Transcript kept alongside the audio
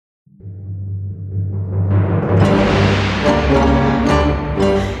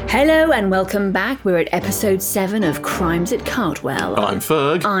Hello and welcome back. We're at episode 7 of Crimes at Cartwell. I'm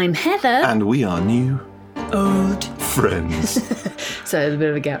Ferg. I'm Heather. And we are new Old friends. So there's a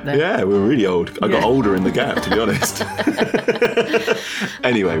bit of a gap there. Yeah, we're really old. I got older in the gap, to be honest.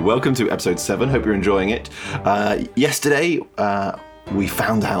 Anyway, welcome to episode 7. Hope you're enjoying it. Yesterday, we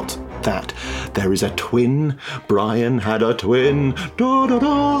found out that there is a twin. Brian had a twin. Da, da,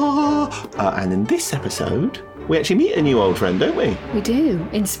 da. And in this episode, we actually meet a new old friend, don't we? We do.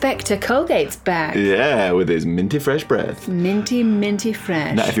 Inspector Colgate's back. Yeah, with his minty fresh breath. Minty, minty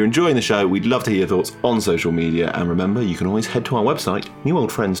fresh. Now, if you're enjoying the show, we'd love to hear your thoughts on social media. And remember, you can always head to our website,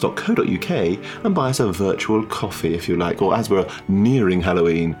 newoldfriends.co.uk, and buy us a virtual coffee if you like. Or as we're nearing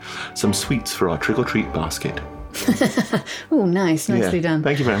Halloween, some sweets for our trick-or-treat basket. Oh, nice. Nicely done.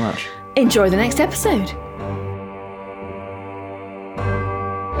 Thank you very much. Enjoy the next episode.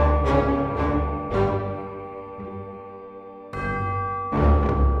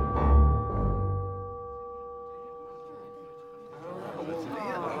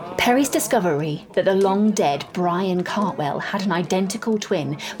 Perry's discovery that the long-dead Brian Cartwell had an identical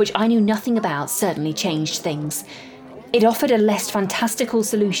twin, which I knew nothing about, certainly changed things. It offered a less fantastical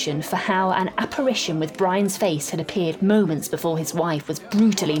solution for how an apparition with Brian's face had appeared moments before his wife was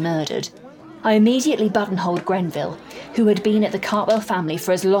brutally murdered. I immediately buttonholed Grenville, who had been at the Cartwell family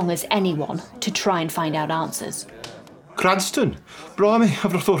for as long as anyone, to try and find out answers. Cranston? Blimey,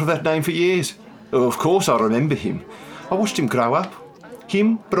 I've not thought of that name for years. Oh, of course I remember him. I watched him grow up.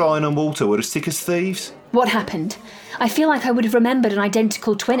 Him, Brian and Walter were as thick as thieves. What happened? I feel like I would have remembered an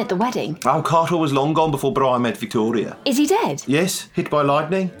identical twin at the wedding. Oh, Cartwell was long gone before Brian met Victoria. Is he dead? Yes, hit by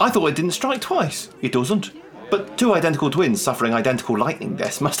lightning. I thought it didn't strike twice. It doesn't. But two identical twins suffering identical lightning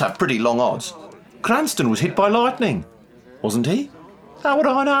deaths must have pretty long odds. Cranston was hit by lightning. Wasn't he? How would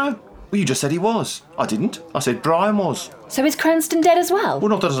I know? Well, you just said he was. I didn't. I said Brian was. So is Cranston dead as well? Well,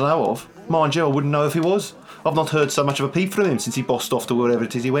 not that I know of. Mind you, I wouldn't know if he was. I've not heard so much of a peep from him since he bossed off to wherever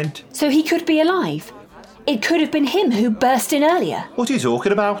it is he went. So he could be alive? It could have been him who burst in earlier. What are you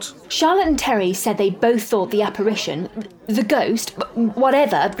talking about? Charlotte and Terry said they both thought the apparition, the ghost,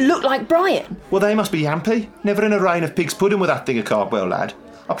 whatever, looked like Brian. Well, they must be yampy. Never in a rain of pig's pudding with that thing of Cartwell, lad.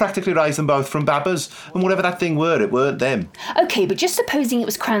 I practically raised them both from babbers, and whatever that thing were, it weren't them. OK, but just supposing it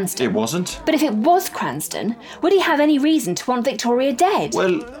was Cranston. It wasn't. But if it was Cranston, would he have any reason to want Victoria dead?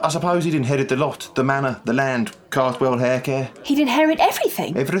 Well, I suppose he'd inherit the lot, the manor, the land, Cartwell hair care. He'd inherit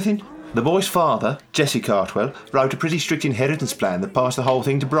everything? Everything. The boy's father, Jesse Cartwell, wrote a pretty strict inheritance plan that passed the whole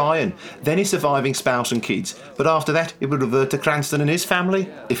thing to Brian, then his surviving spouse and kids, but after that it would revert to Cranston and his family,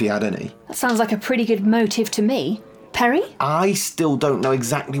 if he had any. That sounds like a pretty good motive to me. Perry? I still don't know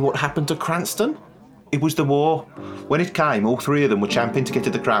exactly what happened to Cranston. It was the war. When it came, all three of them were champing to get to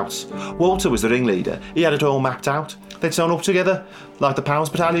the Krauts. Walter was the ringleader. He had it all mapped out. They'd sign up together, like the Powers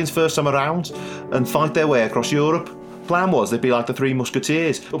Battalions first time around, and fight their way across Europe. Plan was they'd be like the Three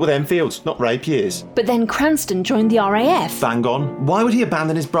Musketeers, but with Enfields, not rapiers. But then Cranston joined the RAF. Bang on. Why would he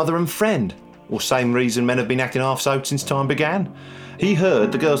abandon his brother and friend? Or same reason men have been acting half-so since time began. He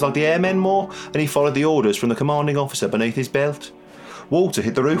heard the girls liked the airmen more, and he followed the orders from the commanding officer beneath his belt. Walter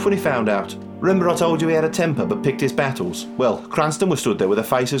hit the roof when he found out. Remember I told you he had a temper but picked his battles? Well, Cranston was stood there with a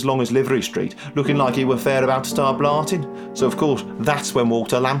face as long as Livery Street, looking like he were fair about to start blarting. So of course, that's when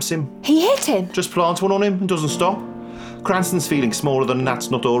Walter lamps him. He hit him? Just plants one on him and doesn't stop. Cranston's feeling smaller than Nat's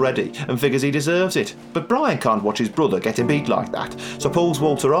nut already and figures he deserves it. But Brian can't watch his brother getting beat like that, so pulls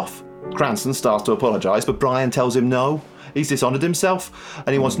Walter off. Cranston starts to apologise, but Brian tells him no. He's dishonoured himself,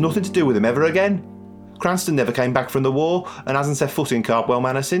 and he wants nothing to do with him ever again. Cranston never came back from the war, and hasn't set foot in Cartwell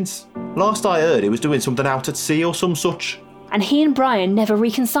Manor since. Last I heard, he was doing something out at sea or some such. And he and Brian never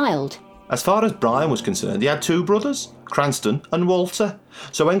reconciled? As far as Brian was concerned, he had two brothers, Cranston and Walter.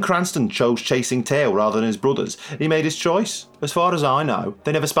 So when Cranston chose chasing tail rather than his brothers, he made his choice. As far as I know,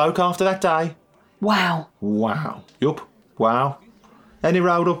 they never spoke after that day. Wow. Wow. Yup. Wow. Any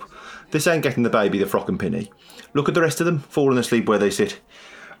road up? This ain't getting the baby the frock and pinny. Look at the rest of them, falling asleep where they sit.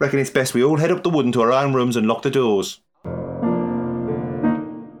 Reckon it's best we all head up the wood into our own rooms and lock the doors.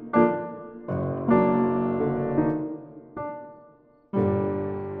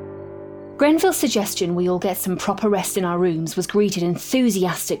 Grenville's suggestion we all get some proper rest in our rooms was greeted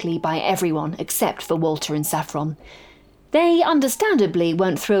enthusiastically by everyone except for Walter and Saffron. They understandably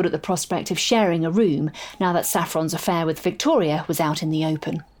weren't thrilled at the prospect of sharing a room now that Saffron's affair with Victoria was out in the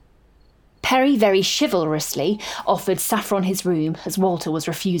open. Perry very chivalrously offered Saffron his room as Walter was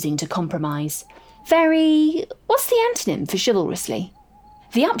refusing to compromise. What's the antonym for chivalrously?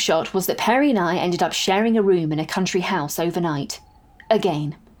 The upshot was that Perry and I ended up sharing a room in a country house overnight.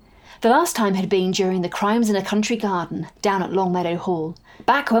 Again. The last time had been during the Crimes in a Country Garden down at Longmeadow Hall,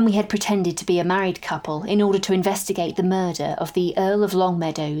 back when we had pretended to be a married couple in order to investigate the murder of the Earl of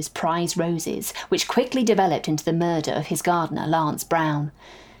Longmeadow's prize roses, which quickly developed into the murder of his gardener, Lance Brown.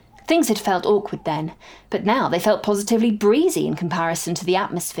 Things had felt awkward then, but now they felt positively breezy in comparison to the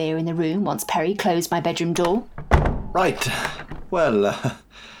atmosphere in the room once Perry closed my bedroom door. Right. Well,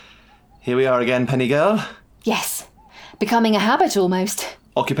 here we are again, Penny girl. Yes, becoming a habit almost.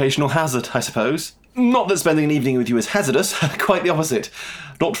 Occupational hazard, I suppose. Not that spending an evening with you is hazardous, quite the opposite.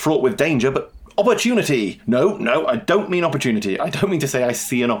 Not fraught with danger, but opportunity. No, I don't mean opportunity. I don't mean to say I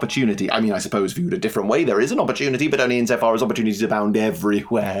see an opportunity. I mean, I suppose viewed a different way, there is an opportunity, but only insofar as opportunities abound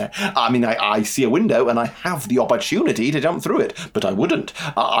everywhere. I mean, I see a window and I have the opportunity to jump through it, but I wouldn't.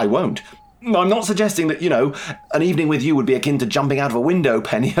 I won't. I'm not suggesting that, an evening with you would be akin to jumping out of a window,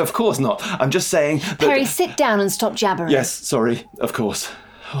 Penny. Of course not. I'm just saying that... Perry, sit down and stop jabbering. Yes, sorry, of course.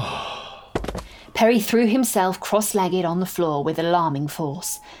 Perry threw himself cross-legged on the floor with alarming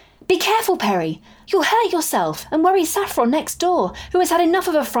force. Be careful, Perry. You'll hurt yourself and worry Saffron next door, who has had enough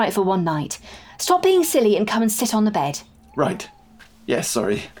of a fright for one night. Stop being silly and come and sit on the bed. Right. Yes,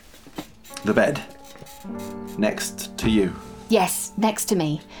 sorry. The bed. Next to you. Yes, next to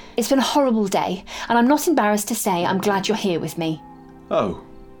me. It's been a horrible day, and I'm not embarrassed to say I'm glad you're here with me. Oh.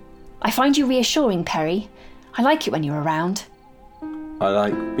 I find you reassuring, Perry. I like it when you're around. I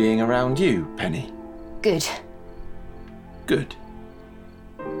like being around you, Penny. Good. Good.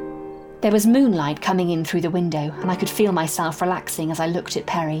 There was moonlight coming in through the window, and I could feel myself relaxing as I looked at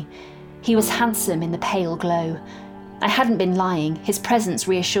Perry. He was handsome in the pale glow. I hadn't been lying. His presence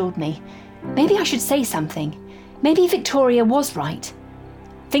reassured me. Maybe I should say something. Maybe Victoria was right.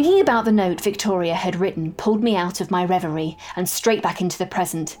 Thinking about the note Victoria had written pulled me out of my reverie and straight back into the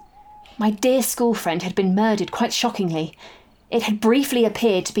present. My dear school friend had been murdered quite shockingly. It had briefly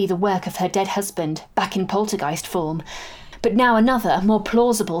appeared to be the work of her dead husband, back in poltergeist form, but now another, more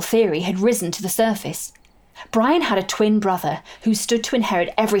plausible theory had risen to the surface. Brian had a twin brother who stood to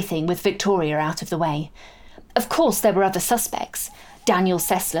inherit everything with Victoria out of the way. Of course, there were other suspects. Daniel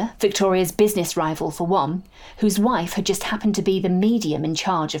Sessler, Victoria's business rival for one, whose wife had just happened to be the medium in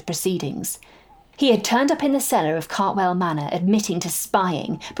charge of proceedings. He had turned up in the cellar of Cartwell Manor admitting to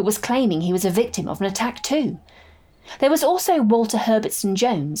spying, but was claiming he was a victim of an attack too. There was also Walter Herbertson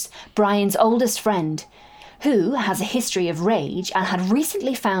Jones, Brian's oldest friend, who has a history of rage and had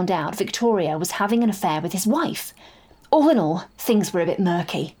recently found out Victoria was having an affair with his wife. All in all, things were a bit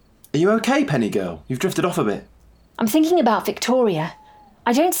murky. Are you okay, Penny girl? You've drifted off a bit. I'm thinking about Victoria.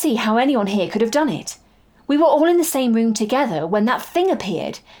 I don't see how anyone here could have done it. We were all in the same room together when that thing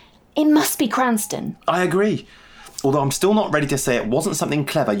appeared. It must be Cranston. I agree. Although I'm still not ready to say it wasn't something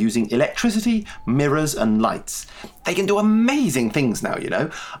clever using electricity, mirrors and lights. They can do amazing things now,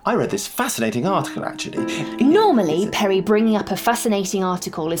 I read this fascinating article, actually. Normally, Perry bringing up a fascinating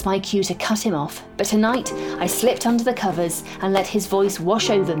article is my cue to cut him off, but tonight I slipped under the covers and let his voice wash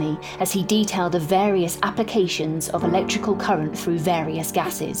over me as he detailed the various applications of electrical current through various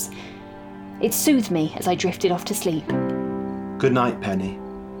gases. It soothed me as I drifted off to sleep. Good night, Penny.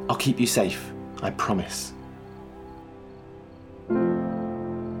 I'll keep you safe, I promise.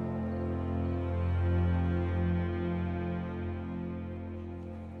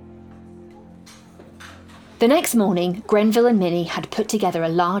 The next morning, Grenville and Minnie had put together a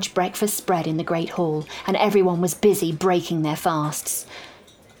large breakfast spread in the Great Hall, and everyone was busy breaking their fasts.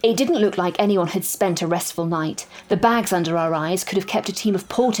 It didn't look like anyone had spent a restful night. The bags under our eyes could have kept a team of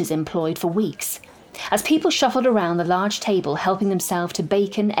porters employed for weeks. As people shuffled around the large table helping themselves to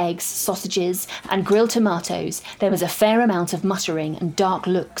bacon, eggs, sausages and grilled tomatoes, there was a fair amount of muttering and dark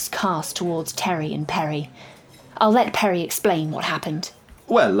looks cast towards Terry and Perry. I'll let Perry explain what happened.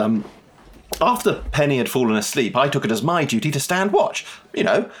 Well, after Penny had fallen asleep, I took it as my duty to stand watch,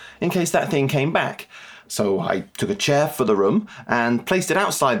 in case that thing came back. So I took a chair for the room and placed it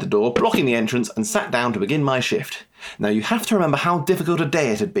outside the door, blocking the entrance, and sat down to begin my shift. Now, you have to remember how difficult a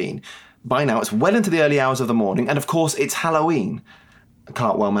day it had been. By now, it's well into the early hours of the morning, and of course, it's Halloween.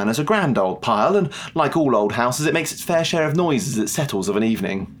 Cartwell Manor's a grand old pile, and like all old houses, it makes its fair share of noise as it settles of an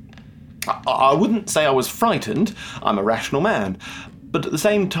evening. I wouldn't say I was frightened. I'm a rational man. But at the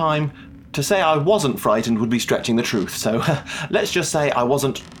same time, to say I wasn't frightened would be stretching the truth, so let's just say I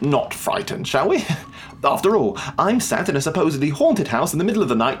wasn't not frightened, shall we? After all, I'm sat in a supposedly haunted house in the middle of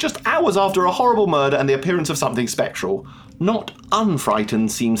the night just hours after a horrible murder and the appearance of something spectral. Not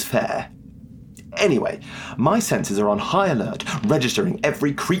unfrightened seems fair. Anyway, my senses are on high alert, registering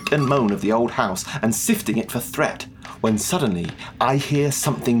every creak and moan of the old house and sifting it for threat, when suddenly I hear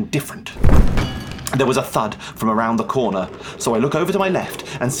something different. There was a thud from around the corner, so I look over to my left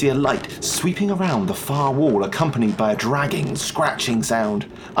and see a light sweeping around the far wall, accompanied by a dragging, scratching sound.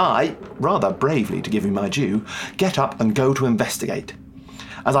 I, rather bravely to give him my due, get up and go to investigate.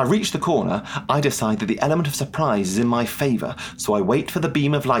 As I reach the corner, I decide that the element of surprise is in my favour, so I wait for the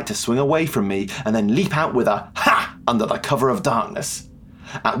beam of light to swing away from me and then leap out with a ha under the cover of darkness.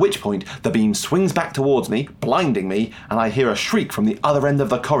 At which point, the beam swings back towards me, blinding me, and I hear a shriek from the other end of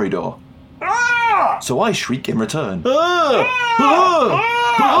the corridor. So I shriek in return. I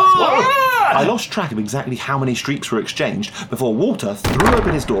lost track of exactly how many shrieks were exchanged before Walter threw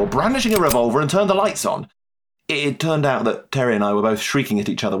open his door, brandishing a revolver, and turned the lights on. It turned out that Terry and I were both shrieking at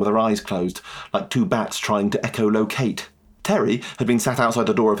each other with our eyes closed, like two bats trying to echolocate. Terry had been sat outside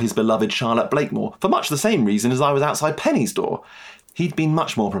the door of his beloved Charlotte Blakemore for much the same reason as I was outside Penny's door. He'd been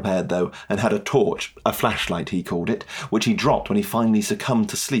much more prepared, though, and had a torch, a flashlight he called it, which he dropped when he finally succumbed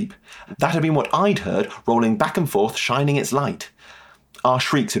to sleep. That had been what I'd heard, rolling back and forth, shining its light. Our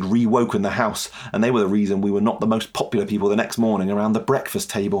shrieks had re-woken the house, and they were the reason we were not the most popular people the next morning around the breakfast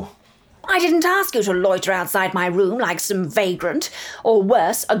table. I didn't ask you to loiter outside my room like some vagrant, or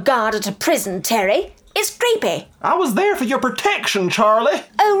worse, a guard at a prison, Terry. It's creepy. I was there for your protection, Charlie.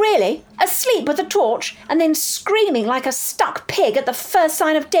 Oh, really? Asleep with a torch and then screaming like a stuck pig at the first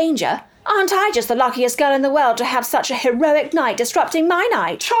sign of danger? Aren't I just the luckiest girl in the world to have such a heroic knight disrupting my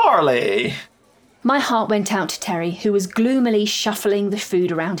night? Charlie! My heart went out to Terry, who was gloomily shuffling the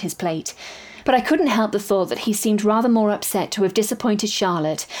food around his plate. But I couldn't help the thought that he seemed rather more upset to have disappointed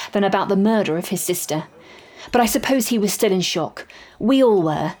Charlotte than about the murder of his sister. But I suppose he was still in shock. We all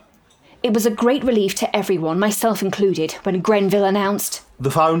were. It was a great relief to everyone, myself included, when Grenville announced, The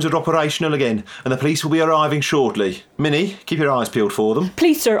phones are operational again, and the police will be arriving shortly. Minnie, keep your eyes peeled for them.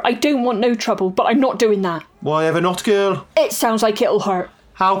 "Please, sir, I don't want no trouble, but I'm not doing that. Why ever not, girl? It sounds like it'll hurt.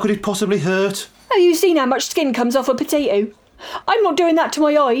 How could it possibly hurt? Have you seen how much skin comes off a potato? I'm not doing that to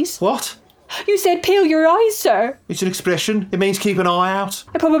my eyes. What? You said peel your eyes, sir. It's an expression. It means keep an eye out.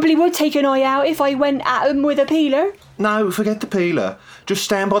 I probably would take an eye out if I went at them with a peeler. No, forget the peeler. Just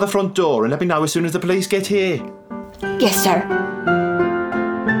stand by the front door and let me know as soon as the police get here. Yes, sir.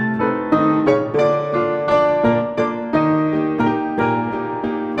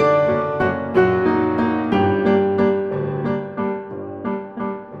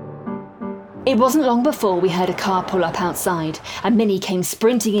 It wasn't long before we heard a car pull up outside, and Minnie came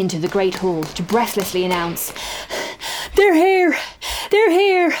sprinting into the great hall to breathlessly announce, "They're here! They're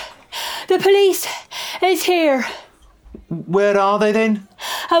here! The police is here!" Where are they then?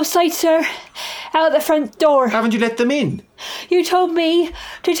 "Outside, sir. Out the front door. Haven't you let them in? You told me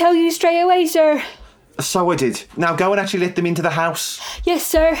to tell you straight away, sir." So I did. Now go and actually let them into the house. "Yes,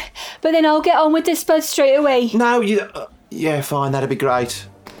 sir, but then I'll get on with this bud straight away." No, you... yeah, fine, that'd be great.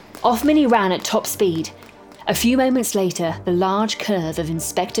 Off Minnie ran at top speed. A few moments later, the large curve of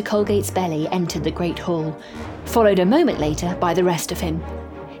Inspector Colgate's belly entered the great hall, followed a moment later by the rest of him.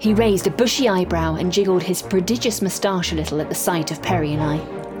 He raised a bushy eyebrow and jiggled his prodigious moustache a little at the sight of Perry and I.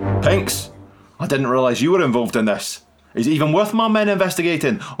 Pinks, I didn't realise you were involved in this. Is it even worth my men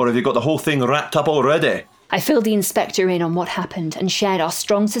investigating, or have you got the whole thing wrapped up already? I filled the inspector in on what happened and shared our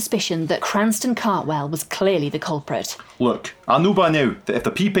strong suspicion that Cranston Cartwell was clearly the culprit. Look, I know by now that if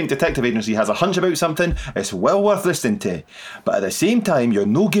the P-Pink Detective Agency has a hunch about something, it's well worth listening to. But at the same time, you're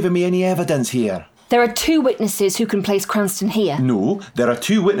no giving me any evidence here. There are 2 witnesses who can place Cranston here. No, there are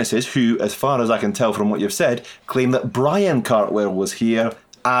 2 witnesses who, as far as I can tell from what you've said, claim that Brian Cartwell was here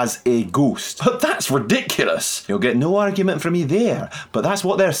as a ghost. But that's ridiculous. You'll get no argument from me there, but that's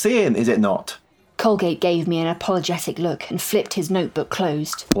what they're saying, is it not? Colgate gave me an apologetic look and flipped his notebook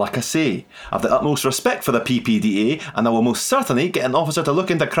closed. Like I say, I've the utmost respect for the PPDA, and I will most certainly get an officer to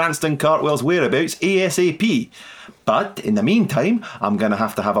look into Cranston Cartwell's whereabouts ASAP. But in the meantime, I'm going to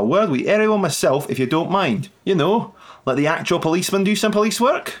have a word with everyone myself if you don't mind. You know, let the actual policeman do some police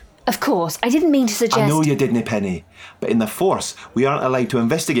work. Of course, I didn't mean to suggest... I know you didn't, Penny, but in the force, we aren't allowed to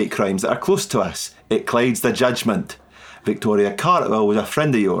investigate crimes that are close to us. It clouds the judgment. Victoria Cartwell was a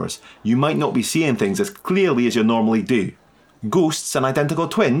friend of yours. You might not be seeing things as clearly as you normally do. Ghosts and identical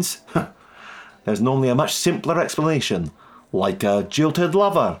twins? There's normally a much simpler explanation. Like a jilted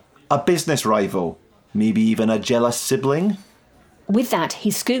lover, a business rival, maybe even a jealous sibling. With that, he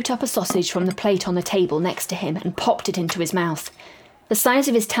scooped up a sausage from the plate on the table next to him and popped it into his mouth. The size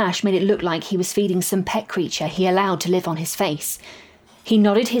of his tash made it look like he was feeding some pet creature he allowed to live on his face. He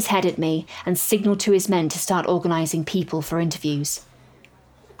nodded his head at me and signalled to his men to start organising people for interviews.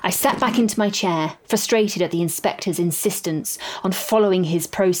 I sat back into my chair, frustrated at the inspector's insistence on following his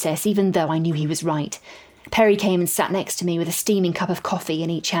process, even though I knew he was right. Perry came and sat next to me with a steaming cup of coffee in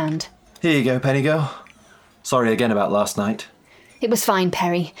each hand. Here you go, Penny girl. Sorry again about last night. It was fine,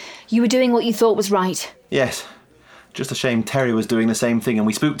 Perry. You were doing what you thought was right. Yes. Just a shame Terry was doing the same thing and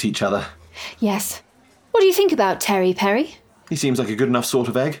we spooked each other. Yes. What do you think about Terry, Perry? He seems like a good enough sort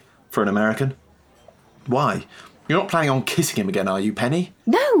of egg for an American. Why? You're not planning on kissing him again, are you, Penny?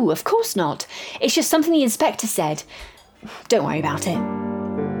 No, of course not. It's just something the inspector said. Don't worry about it.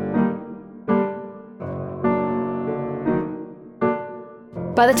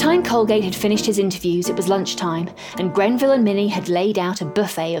 By the time Colgate had finished his interviews, it was lunchtime, and Grenville and Minnie had laid out a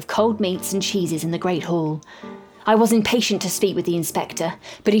buffet of cold meats and cheeses in the Great Hall. I was impatient to speak with the inspector,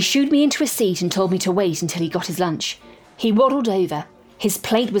 but he shooed me into a seat and told me to wait until he got his lunch. He waddled over. His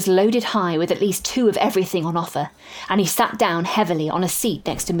plate was loaded high with at least 2 of everything on offer, and he sat down heavily on a seat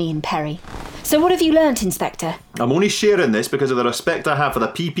next to me and Perry. So what have you learnt, Inspector? I'm only sharing this because of the respect I have for the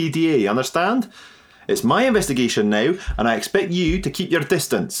PPDA, understand? It's my investigation now, and I expect you to keep your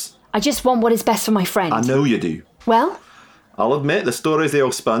distance. I just want what is best for my friend. I know you do. Well? I'll admit the stories they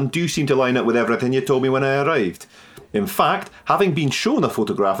all spun do seem to line up with everything you told me when I arrived. In fact, having been shown a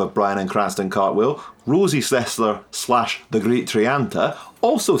photograph of Brian and Cranston Cartwell, Rosie Slessler / the Great Trianta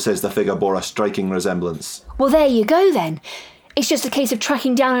also says the figure bore a striking resemblance. Well, there you go then. It's just a case of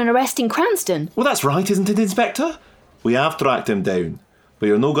tracking down and arresting Cranston. Well, that's right, isn't it, Inspector? We have tracked him down, but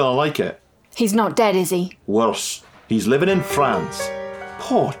you're not going to like it. He's not dead, is he? Worse, he's living in France.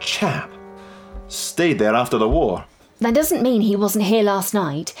 Poor chap. Stayed there after the war. That doesn't mean he wasn't here last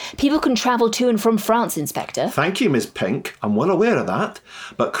night. People can travel to and from France, Inspector. Thank you, Miss Pink. I'm well aware of that.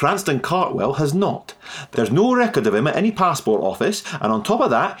 But Cranston Cartwell has not. There's no record of him at any passport office, and on top of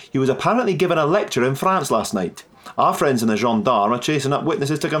that, he was apparently given a lecture in France last night. Our friends in the gendarmes are chasing up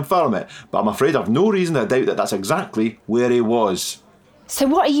witnesses to confirm it, but I'm afraid I've no reason to doubt that that's exactly where he was. So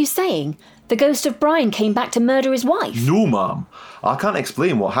what are you saying? The ghost of Brian came back to murder his wife? No, ma'am. I can't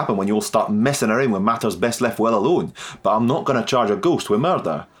explain what happened when you all start messing around with matters best left well alone, but I'm not going to charge a ghost with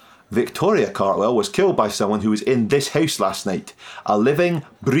murder. Victoria Cartwell was killed by someone who was in this house last night. A living,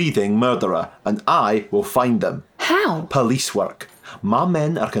 breathing murderer, and I will find them. How? Police work. My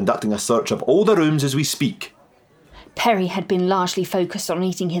men are conducting a search of all the rooms as we speak. Perry had been largely focused on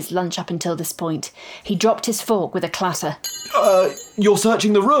eating his lunch up until this point. He dropped his fork with a clatter. You're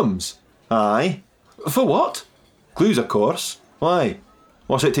searching the rooms? Aye. For what? Clues, of course. Why?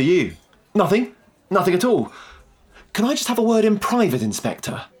 What's it to you? Nothing. Nothing at all. Can I just have a word in private,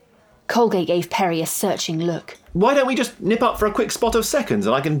 Inspector? Colgate gave Perry a searching look. Why don't we just nip up for a quick spot of seconds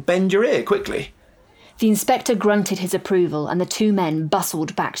and I can bend your ear quickly? The inspector grunted his approval and the 2 men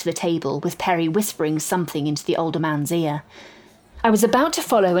bustled back to the table, with Perry whispering something into the older man's ear. I was about to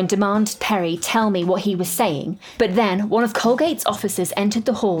follow and demand Perry tell me what he was saying, but then one of Colgate's officers entered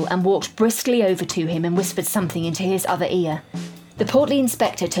the hall and walked briskly over to him and whispered something into his other ear. The portly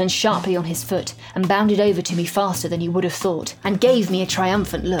inspector turned sharply on his foot and bounded over to me faster than you would have thought, and gave me a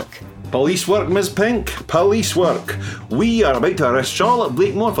triumphant look. Police work, Miss Pink. Police work. We are about to arrest Charlotte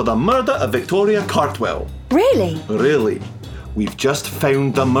Blakemore for the murder of Victoria Cartwell. Really? Really. We've just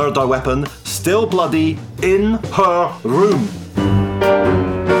found the murder weapon, still bloody, in her room.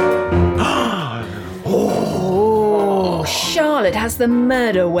 Oh, Charlotte has the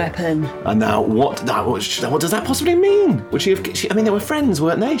murder weapon. And now, what does that possibly mean? Would she have? I mean, they were friends,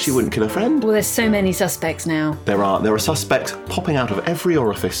 weren't they? She wouldn't kill a friend. Well, there's so many suspects now. There are suspects popping out of every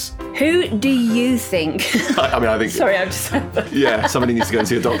orifice. Who do you think? I think. Sorry, I'm just. Yeah, somebody needs to go and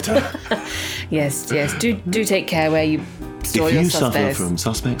see a doctor. Yes. Do take care where you store If your you suspects. suffer from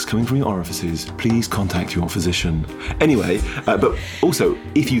suspects coming from your orifices, please contact your physician. Anyway, but also,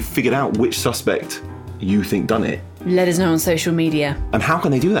 if you figured out which suspect you think done it, Let us know on social media. and how can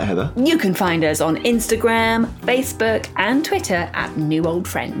they do that, Heather? You can find us on Instagram, Facebook, and Twitter at New Old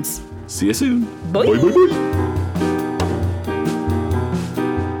Friends. See you soon. Bye. Bye, bye, bye.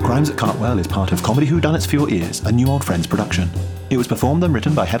 Crimes at Cartwell is part of Comedy Whodunits for Your Ears, a New Old Friends production. It was performed and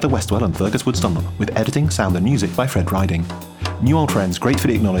written by Heather Westwell and Fergus Woodstoneman, with editing, sound and music by Fred Riding. New Old Friends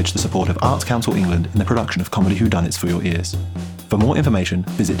gratefully acknowledge the support of Arts Council England in the production of Comedy Whodunits for Your Ears. For more information,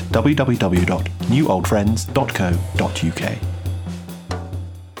 visit www.newoldfriends.co.uk.